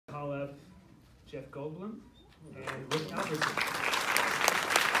Jeff Goldblum and Rick Alverson.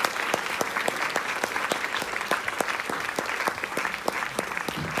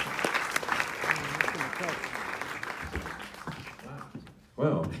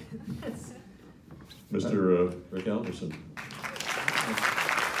 Wow. Mr. Rick Alverson.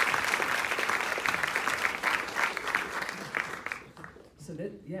 So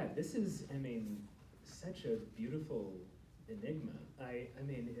this is, I mean, such a beautiful enigma. I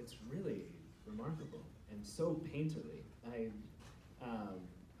mean, it's really remarkable and so painterly. I'm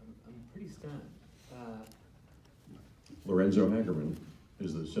pretty stunned. Lorenzo Hagerman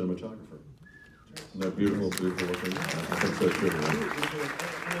is the cinematographer. Isn't that beautiful, beautiful looking? I think so too. Right?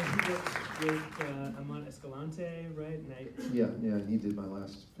 He worked with Amat Escalante, right? And yeah, he did my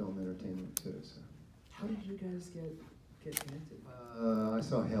last film entertainment too. So. How did you guys get connected? I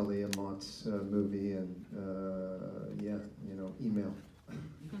saw Helly, Amat's movie, and yeah, you know, email.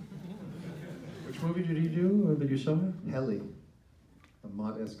 Which movie did he do that you saw? Helly.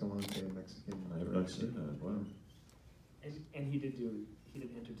 Amat Escalante, Mexican. I have not seen that. Wow. And he did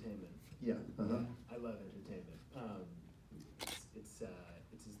entertainment. Yeah. Uh-huh. I love entertainment. It's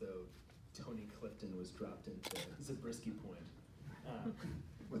as though Tony Clifton was dropped into Zabriskie Point.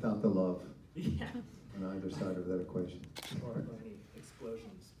 Without the love. Yeah. On either side of that equation. Or any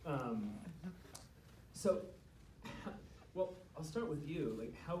explosions. Well, I'll start with you.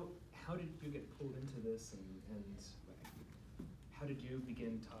 Like, how did you get pulled into this, and how did you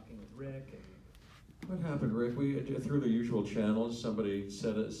begin talking with Rick? And what happened, Rick? We through the usual channels. Somebody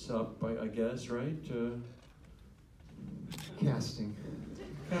set us up, I guess, right? Casting.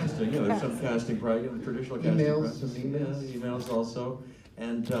 Casting. Yeah, there's some casting, right? Traditional casting. Emails, some emails. Yeah, emails also,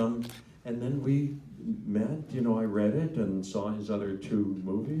 and then we met. You know, I read it and saw his other two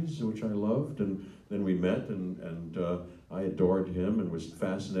movies, which I loved, and then we met, and I adored him and was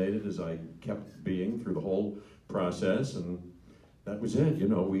fascinated, as I kept being through the whole process, and that was it. You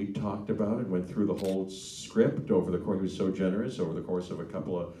know, we talked about it, went through the whole script over the course. He was so generous. Over the course of a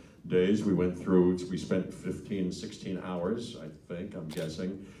couple of days, we spent 15, 16 hours, I think, I'm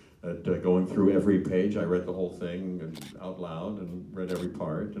guessing, at going through every page. I read the whole thing out loud and read every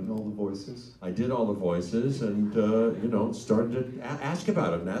part. And all the voices. I did all the voices, and you know, started to ask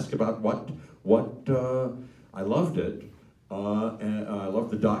about it, and ask about what I loved it. And I loved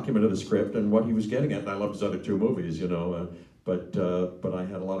the document of the script and what he was getting at, and I loved his other two movies, you know. But I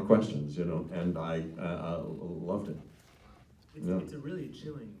had a lot of questions, you know, and I loved it. It's a really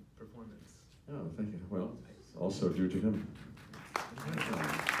chilling performance. Oh, thank you. Well, also due to him.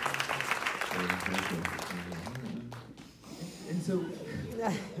 And so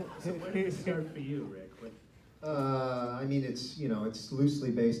where did it start for you, Rick? I mean, it's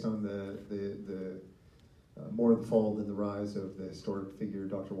loosely based on the More the Fall Than the Rise of the historic figure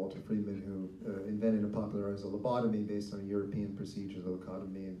Dr. Walter Friedman, who invented and popularized a lobotomy based on a European procedure, the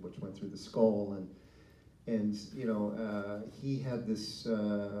lobotomy, which went through the skull, and you know, he had this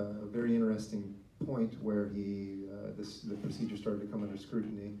very interesting point where the procedure started to come under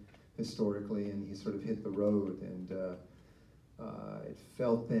scrutiny historically, and he sort of hit the road, and it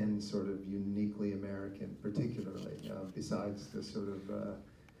felt then sort of uniquely American, particularly, besides the sort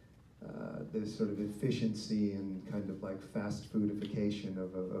of efficiency and kind of like fast foodification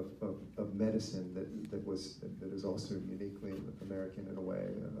of medicine that is also uniquely American in a way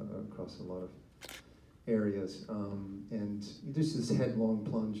across a lot of areas, and just this headlong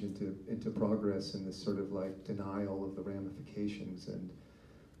plunge into progress and this sort of like denial of the ramifications and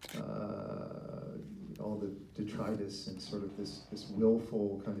all the detritus and sort of this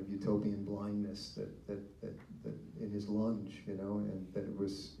willful kind of utopian blindness that in his lunge, you know, and that it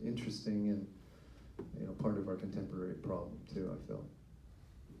was interesting and, you know, part of our contemporary problem too, I felt.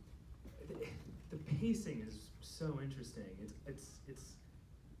 The pacing is so interesting. It's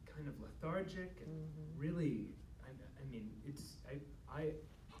kind of lethargic and really, I mean, I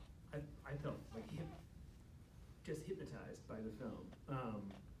felt like just hypnotized by the film.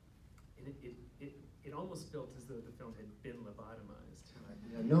 And it almost felt as though the film had been lobotomized.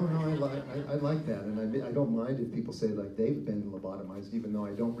 Yeah, no, I like that, and I don't mind if people say like they've been lobotomized, even though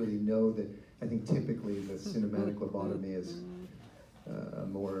I don't really know that. I think typically the cinematic lobotomy is a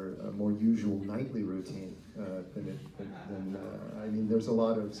more usual nightly routine than I mean, there's a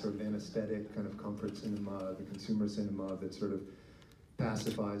lot of sort of anesthetic kind of comfort cinema, the consumer cinema that sort of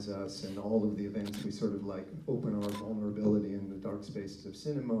pacifies us, and all of the events we sort of like open our vulnerability in the dark spaces of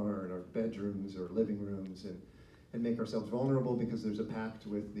cinema or in our bedrooms or living rooms, and make ourselves vulnerable because there's a pact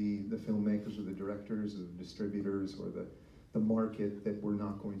with the filmmakers or the directors or the distributors or the market that we're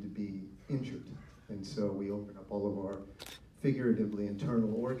not going to be injured. And so we open up all of our figuratively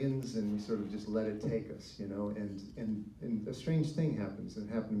internal organs, and we sort of just let it take us, you know. And a strange thing happens. It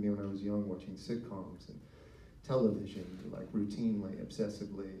happened to me when I was young, watching sitcoms and television, like routinely,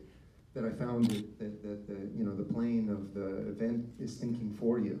 obsessively. That I found that the you know, the plane of the event is thinking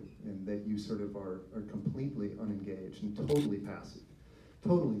for you, and that you sort of are completely unengaged and totally passive,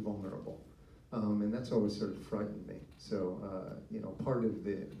 totally vulnerable. And that's always sort of frightened me. So, you know, part of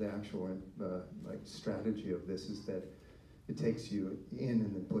the actual like strategy of this is that it takes you in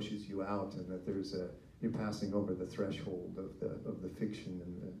and then pushes you out, and that there's you're passing over the threshold of the fiction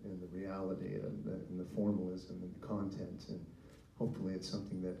and the reality and the formalism and the content, and hopefully it's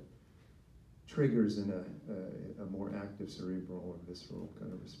something that triggers in a more active cerebral or visceral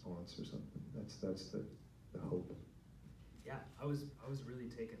kind of response or something. That's the hope. Yeah, I was really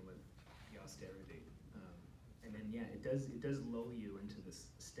taken with the austerity, and then yeah, it does lull you into this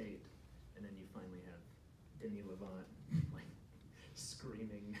state, and then you finally have Denis Lavant like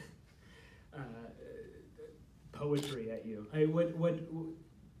screaming poetry at you.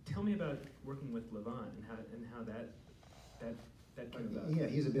 Tell me about working with Lavant and how that came about. Yeah,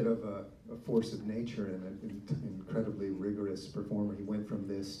 he's a bit of a force of nature and an incredibly rigorous performer. He went from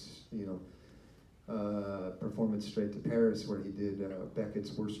this, you know, performance straight to Paris, where he did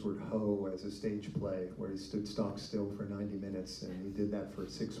Beckett's Worstward Ho as a stage play, where he stood stock still for 90 minutes, and he did that for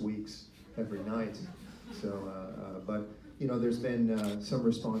 6 weeks every night. So, but you know, there's been some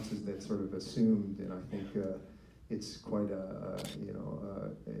responses that sort of assumed, and I think it's quite a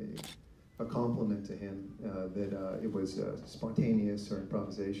compliment to him that it was spontaneous or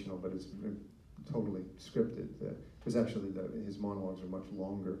improvisational, but it's totally scripted. Because actually his monologues are much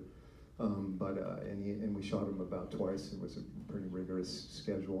longer, and we shot him about twice. It was a pretty rigorous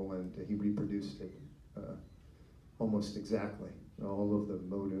schedule, and he reproduced it almost exactly. All of the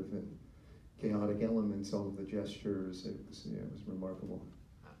motive and chaotic elements, all of the gestures. It was remarkable.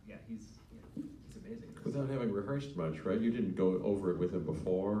 Yeah, he's amazing. Without having rehearsed much, right? You didn't go over it with him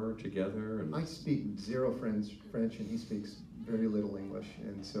before, together? And I speak zero French, and he speaks very little English,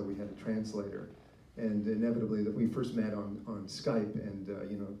 and so we had a translator. And inevitably, that we first met on Skype and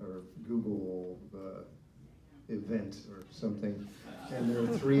you know, or Google event or something. And there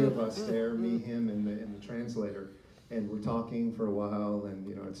were 3 of us there, me, him, and the translator, and we're talking for a while, and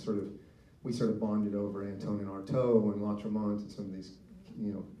you know, it's sort of, we sort of bonded over Antonin Artaud and Latremont and some of these,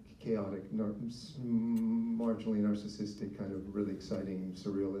 you know, chaotic, marginally narcissistic, kind of really exciting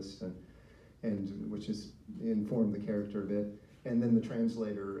surrealists, and which has informed the character a bit. And then the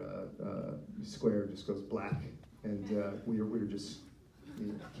translator square just goes black, and we were just, you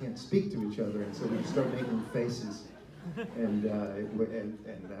know, can't speak to each other, and so we just start making faces, and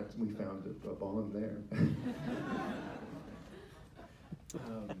that we found a bond there.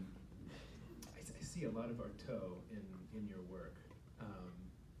 I see a lot of Artaud in your work,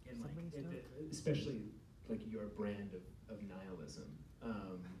 especially like your brand of nihilism.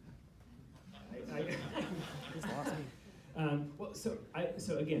 Well, so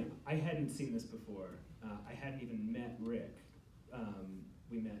again, I hadn't seen this before. I hadn't even met Rick.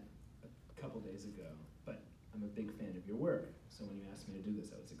 We met a couple days ago, but I'm a big fan of your work. So when you asked me to do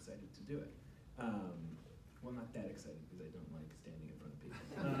this, I was excited to do it. Well, not that excited because I don't like standing in front of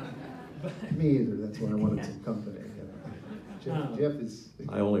people. Me either. That's why I wanted some company. Jeff is.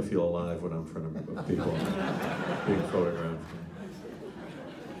 I only feel alive when I'm in front of people being photographed.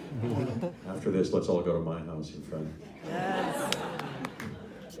 After this, let's all go to my house in front. Yes.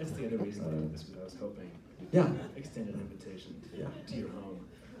 That's the other reason I did this, because I was hoping extend an invitation to your home.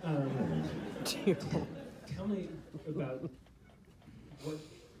 Tell me about what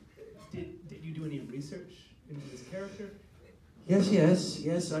did you do any research into this character? Yes.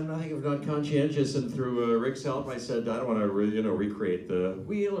 I think I'm not conscientious, and through Rick's help, I said I don't want to recreate the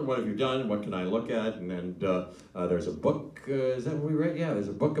wheel. And what have you done? What can I look at? And there's a book. Is that what we read? Yeah, there's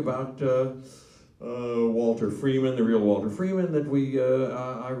a book about Walter Freeman, the real Walter Freeman, that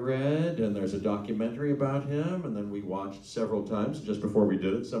I read. And there's a documentary about him. And then we watched several times just before we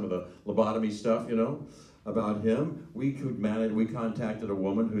did it some of the lobotomy stuff, about him. We contacted a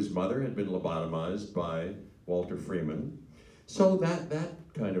woman whose mother had been lobotomized by Walter Freeman. So that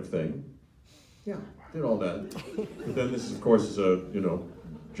kind of thing, did all that. But then this, of course, is a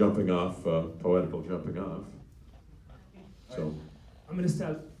jumping off, poetical jumping off. So right. I'm going to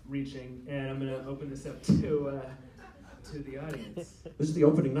stop reaching, and I'm going to open this up to the audience. This is the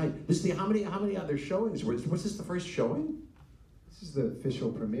opening night. This is how many other showings? Was this the first showing? This is the official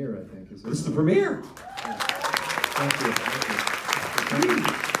premiere, I think. This is the premiere. Thank you.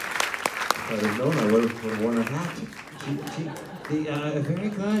 If I'd have known, I would have worn a hat. Very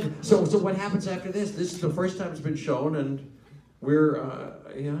good. So what happens after this? This is the first time it's been shown, and We're,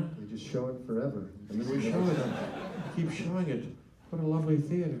 yeah, We just show it forever. and then we show it, keep showing it. What a lovely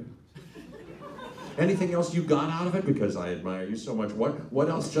theater. Anything else you got out of it? Because I admire you so much. What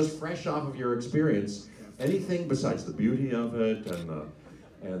else, just fresh off of your experience, anything besides the beauty of it and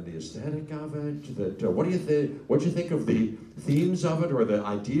the aesthetic of it? That what do you think? What do you think of the themes of it or the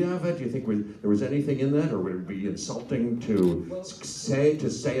idea of it? Do you think there was anything in that, or would it be insulting to say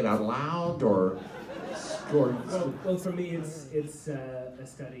it out loud, or? Well, for me, it's a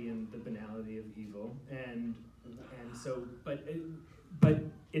study in the banality of evil, and so, but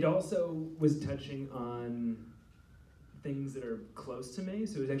it also was touching on things that are close to me.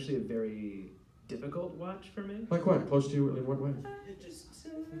 So it was actually a very difficult watch for me. Like what? Close to you in what way?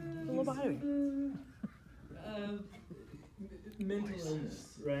 Mental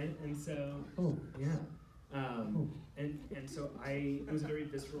illness, right? And so, and so it was a very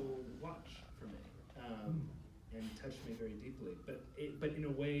visceral watch for me, and touched me very deeply. But in a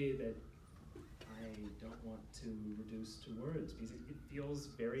way that I don't want to reduce to words, because it feels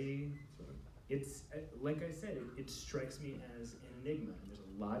very. It's like I said, it strikes me as an enigma. And there's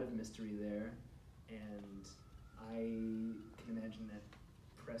a lot of mystery there, and I can imagine that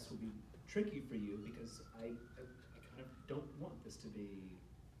press will be tricky for you, because I kind of don't want this to be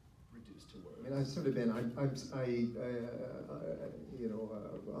reduced to words. I mean, I've sort of been,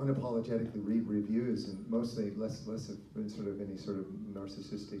 unapologetically read reviews, and mostly less of sort of any sort of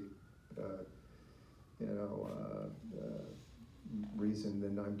narcissistic, reason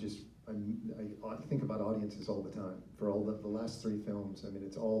than I think about audiences all the time. For all the last three films, I mean,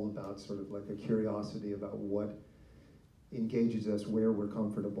 it's all about sort of like a curiosity about what engages us, where we're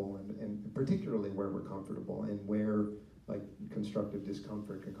comfortable, and particularly where we're comfortable, and where like constructive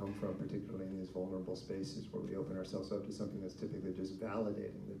discomfort can come from, particularly in these vulnerable spaces where we open ourselves up to something that's typically just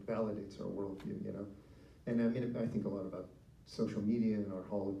validating, that validates our worldview, you know? And I mean, I think a lot about social media and our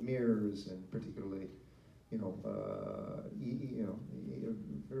hall of mirrors, and particularly,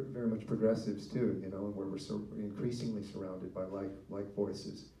 very much progressives too, you know, where we're so increasingly surrounded by like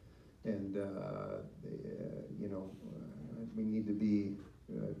voices. And, we need to be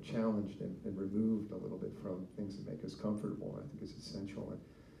challenged and removed a little bit from things that make us comfortable. I think it's essential. And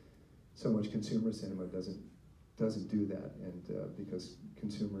so much consumer cinema doesn't do that, and because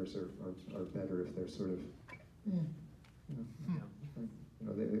consumers are better if they're sort of,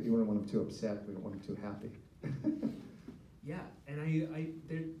 you don't want them too upset, we don't want them too happy. Yeah, and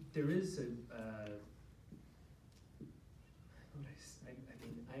there is a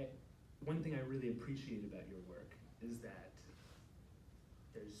one thing I really appreciate about your work is that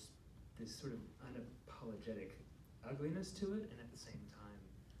there's this sort of unapologetic ugliness to it, and at the same time,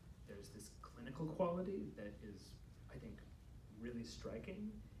 there's this clinical quality that is, I think, really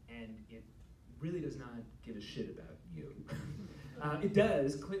striking, and it really does not give a shit about you. It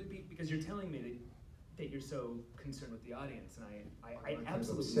does, because you're telling me that you're so concerned with the audience, and I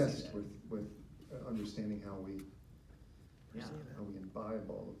absolutely obsessed see that. with understanding how we imbibe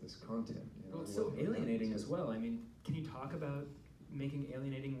all of this content. Well, it's so alienating as well. I mean, can you talk about making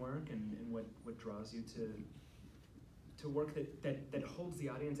alienating work, and what draws you to work that holds the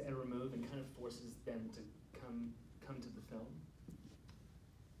audience at a remove and kind of forces them to come to the film?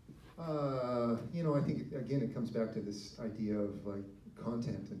 I think, again, it comes back to this idea of like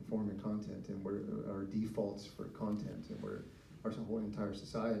content and forming content, and where our defaults for content, and where our whole entire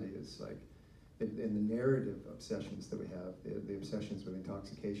society is like, in the narrative obsessions that we have, the obsessions with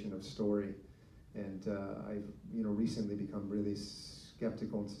intoxication of story. And I've recently become really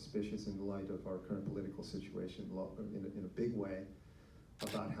skeptical and suspicious in the light of our current political situation in a big way,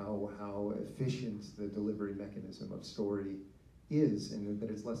 about how efficient the delivery mechanism of story is, and that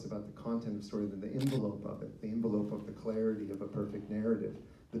it's less about the content of story than the envelope of it, the envelope of the clarity of a perfect narrative,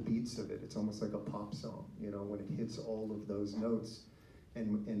 the beats of it. It's almost like a pop song, when it hits all of those notes,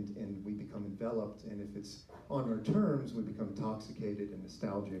 and we become enveloped, and if it's on our terms, we become intoxicated and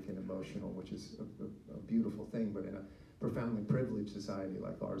nostalgic and emotional, which is a beautiful thing. But in a profoundly privileged society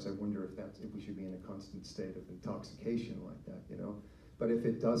like ours, I wonder if we should be in a constant state of intoxication like that, But if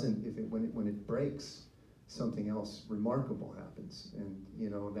it doesn't, when it breaks, something else remarkable happens, and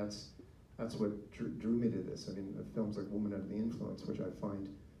that's what drew me to this. I mean, films like Woman Under the Influence, which I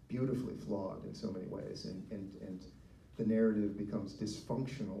find beautifully flawed in so many ways, and the narrative becomes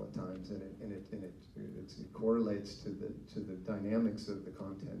dysfunctional at times, and it correlates to the dynamics of the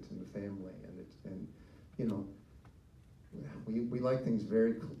content and the family, and we like things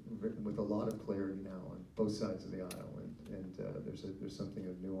with a lot of clarity now on both sides of the aisle, and there's something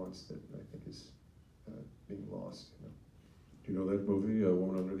of nuance that I think is being lost. Do you know that movie,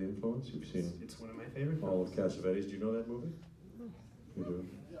 Woman Under the Influence? You've seen it's one of my favorite films. All of Cassavetes. Do you know that movie? You do?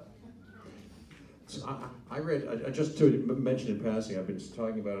 So I read, just to mention in passing, I've been just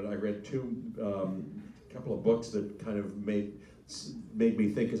talking about it, I read couple of books that kind of made me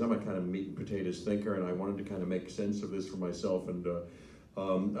think, because I'm a kind of meat and potatoes thinker, and I wanted to kind of make sense of this for myself, and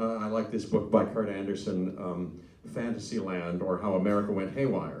I like this book by Kurt Anderson, Fantasyland, or How America Went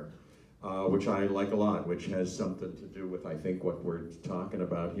Haywire, which I like a lot, which has something to do with, I think, what we're talking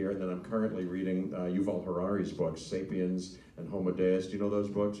about here. And then I'm currently reading Yuval Harari's books, Sapiens and Homo Deus. Do you know those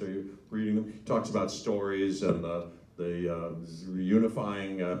books? Are you reading them? He talks about stories and the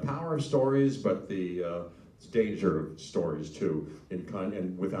unifying power of stories, but the danger of stories too,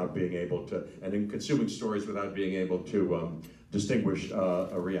 and without being able to, and in consuming stories without being able to distinguish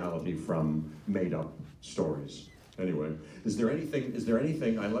a reality from made-up stories. Anyway, is there anything,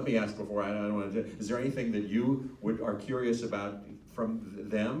 let me ask before, I don't want to, is there anything that you are curious about from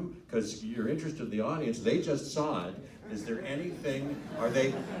them? Because you're interested in the audience, they just saw it. Is there anything,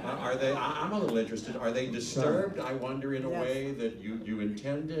 I'm a little interested, are they disturbed, I wonder, in a way that you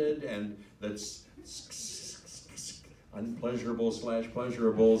intended, and that's unpleasurable /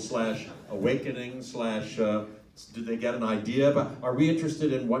 pleasurable / awakening / did they get an idea? But are we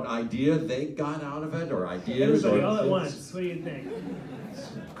interested in what idea they got out of it, or ideas? Everybody all at once. What do you think?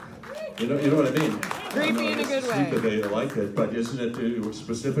 You know what I mean? Creepy in a good way. That they like it, but isn't it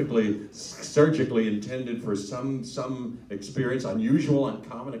specifically, surgically intended for some experience, unusual,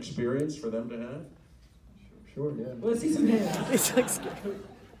 uncommon experience for them to have? Sure, yeah. Well, let's see some hands. It's like scary.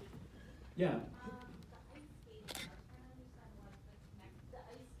 Yeah.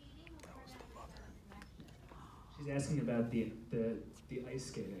 She's asking about the ice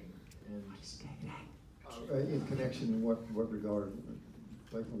skating and in connection, in what regard?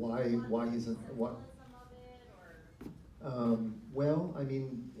 Like why isn't what? Well, I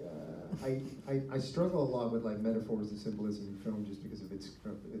mean, I struggle a lot with like metaphors and symbolism in film just because of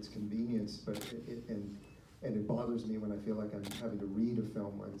its convenience, but and it bothers me when I feel like I'm having to read a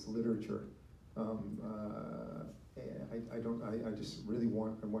film like it's literature. I just really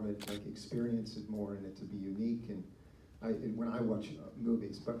want to like experience it more and it to be unique. And when I watch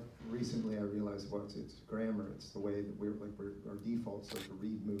movies, but recently I realized it's grammar. It's the way that our defaults are to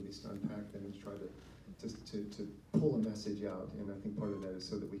read movies, to unpack them, and try to pull a message out. And I think part of that is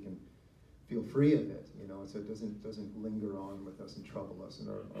so that we can feel free of it, you know, so it doesn't linger on with us and trouble us in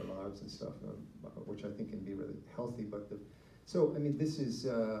our lives and stuff, which I think can be really healthy. But so I mean, this is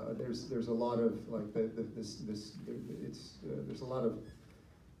there's a lot of like there's a lot of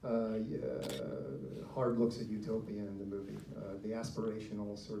hard looks at utopia in the movie. The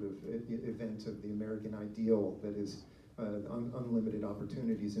aspirational sort of event of the American ideal that is unlimited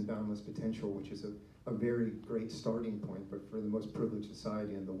opportunities and boundless potential, which is a very great starting point, but for the most privileged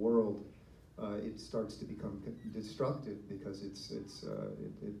society in the world, it starts to become destructive because it's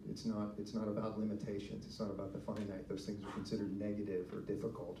not about limitations. It's not about the finite. Those things are considered negative or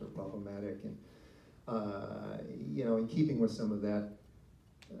difficult or problematic. And you know, in keeping with some of that,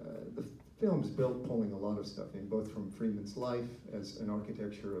 the film's built pulling a lot of stuff in, both from Freeman's life as an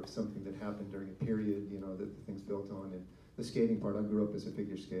architecture of something that happened during a period, you know, that the thing's built on, and the skating part. I grew up as a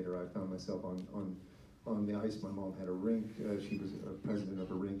figure skater. I found myself on the ice. My mom had a rink. She was a president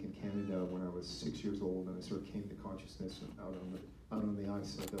of a rink in Canada when I was 6 years old, and I sort of came to consciousness out on the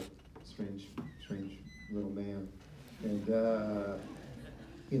ice like a strange little man. And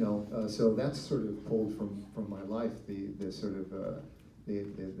you know, so that's sort of pulled from my life. The sort of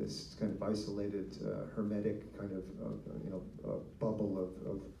this kind of isolated, hermetic kind of bubble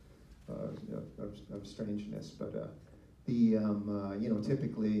of strangeness. But you know,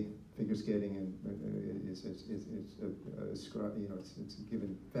 typically figure skating is you know, it's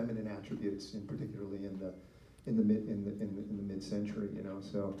given feminine attributes, and particularly in the mid-century. You know,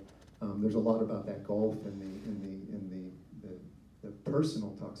 so there's a lot about that gulf and the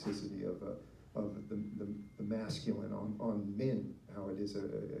personal toxicity of the masculine on men. How it is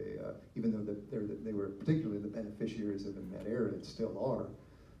even though they were particularly the beneficiaries of it in that era, and still are.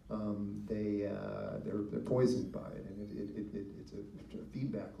 They're poisoned by it, and it's a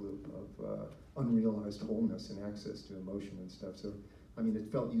feedback loop of unrealized wholeness and access to emotion and stuff. So, I mean,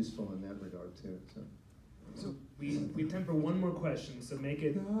 it felt useful in that regard too. So we have time for one more question. So make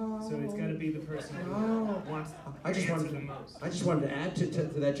it so it's got to be the person who wants to answer the most. I just wanted to add to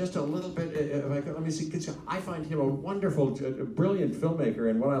that just a little bit. Let me see. I find him a wonderful, brilliant filmmaker,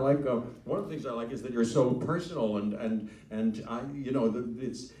 and what I like, one of the things I like is that you're so personal, and I, you know,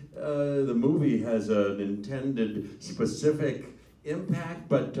 the movie has an intended specific impact,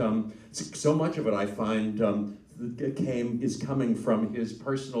 but so much of it I find is coming from his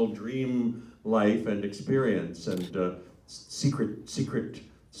personal dream life and experience, and secret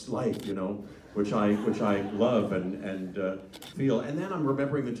life, you know, which I love and feel. And then I'm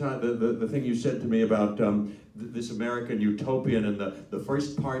remembering the thing you said to me about this American utopian, and the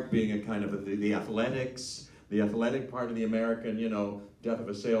first part being a kind of the athletics, the athletic part of the American, you know, death of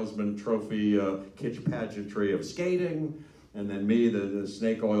a salesman trophy, kitsch pageantry of skating, and then me, the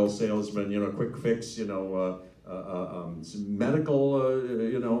snake oil salesman, you know, quick fix, you know, medical,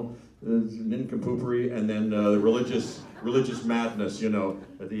 you know, nincompoopery, and then the religious madness, you know,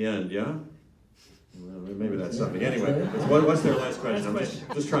 at the end, yeah? Well, maybe that's something. Anyway, what's their last question? I'm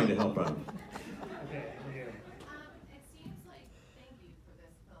just trying to help out. Okay, here. It seems like, thank you for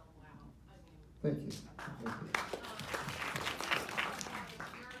this film, wow. I mean, Thank you.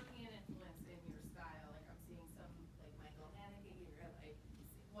 European influence in your style, like I'm seeing some, like Michael Haneke, you're like,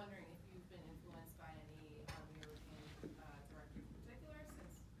 wondering if you've been influenced by any European directors in particular,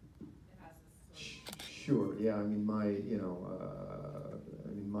 since it has this sort of... Sure. Yeah. I mean, my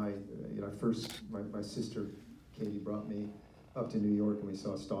sister Katie brought me up to New York, and we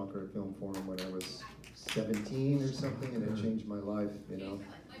saw Stalker at Film Forum when I was 17 or something, and it changed my life. You know,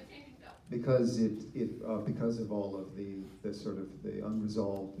 because because of all of the sort of the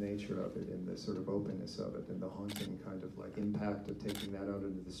unresolved nature of it, and the sort of openness of it, and the haunting kind of like impact of taking that out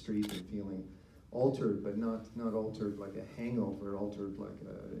into the street and feeling altered, but not altered like a hangover, altered like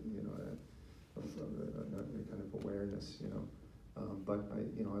a kind of awareness, you know. But I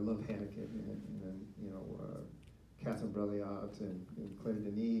love Haneke and Catherine Breillat and Claire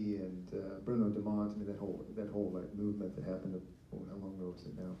Denis and Bruno Dumont. I mean, that whole like movement that happened. How long ago was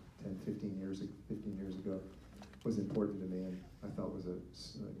it now? 10, 15 years ago, was important to me, and I thought was it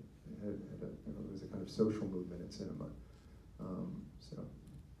was a kind of social movement in cinema. So.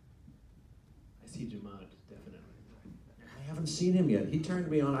 I see Dumont, definitely. I haven't seen him yet. He turned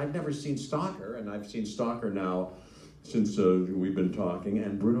me on. I've never seen Stalker, and I've seen Stalker now since we've been talking.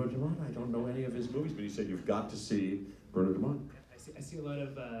 And Bruno Dumont, I don't know any of his movies, but he said you've got to see Bruno Dumont. I see a lot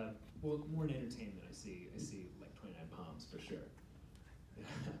of well, more in entertainment. I see like 29 Palms for sure.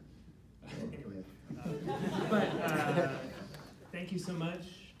 Anyway, but thank you so much.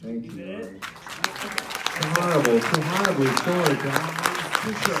 Thank You you. did it. So horribly short.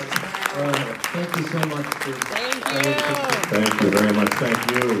 Thank you so much for. Thank you very much. Thank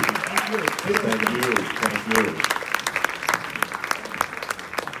you. Thank you. Thank you.